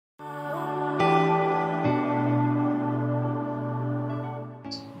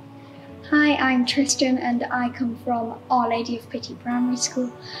Hi, I'm Tristan and I come from Our Lady of Pity Primary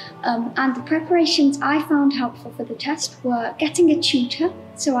School. And the preparations I found helpful for the test were getting a tutor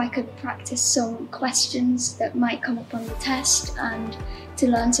so I could practice some questions that might come up on the test and to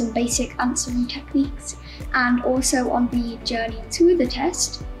learn some basic answering techniques. And also on the journey to the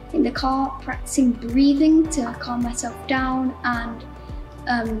test, in the car, practicing breathing to calm myself down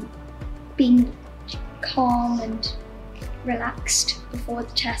and being calm and relaxed before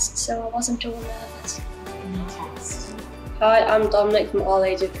the test, so I wasn't all nervous. Hi, I'm Dominic from Our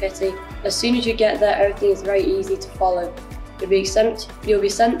Lady of Pity. As soon as you get there, everything is very easy to follow. You'll be sent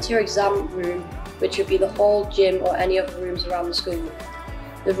to your exam room, which will be the hall, gym, or any other rooms around the school.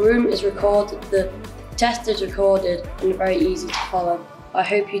 The test is recorded and very easy to follow. I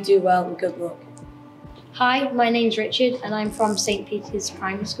hope you do well and good luck. Hi, my name's Richard and I'm from St. Peter's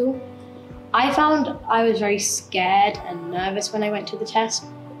Primary School. I found I was very scared and nervous when I went to the test,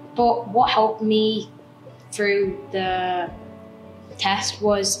 but what helped me through the test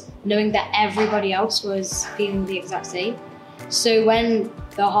was knowing that everybody else was feeling the exact same. So when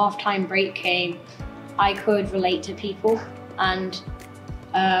the half-time break came, I could relate to people and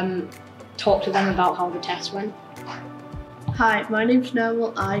talk to them about how the test went. Hi, my name's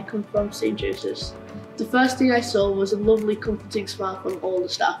Noel. I come from St. Joseph's. The first thing I saw was a lovely, comforting smile from all the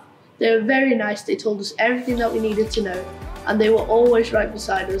staff. They were very nice, they told us everything that we needed to know, and they were always right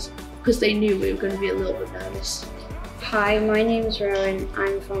beside us because they knew we were going to be a little bit nervous. Hi, my name is Rowan.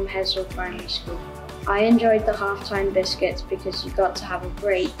 I'm from Heswell Primary School. I enjoyed the half-time biscuits because you got to have a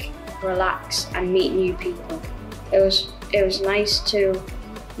break, relax and meet new people. It was nice to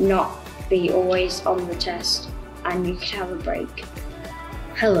not be always on the test and you could have a break.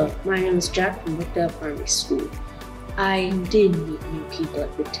 Hello, my name is Jack from Brookdale Primary School. I did meet new people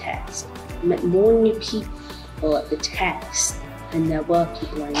at the test. I met more new people at the test than there were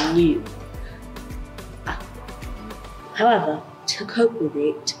people I knew. However, to cope with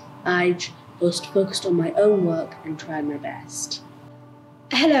it, I just focused on my own work and tried my best.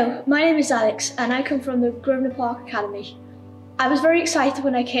 Hello, my name is Alex and I come from the Grosvenor Park Academy. I was very excited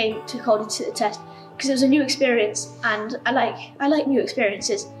when I came to college to the test because it was a new experience and I like new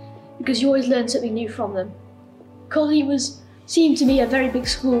experiences because you always learn something new from them. Coley seemed to me a very big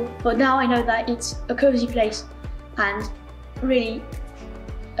school, but now I know that it's a cosy place and really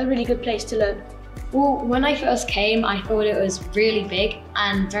a really good place to learn. Well, when I first came, I thought it was really big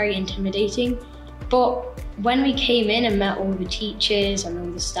and very intimidating. But when we came in and met all the teachers and all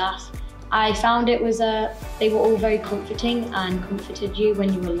the staff, I found they were all very comforting and comforted you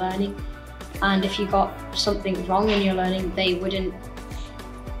when you were learning. And if you got something wrong when you're learning,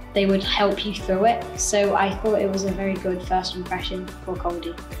 they would help you through it. So I thought it was a very good first impression for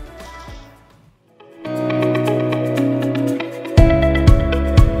Caldy.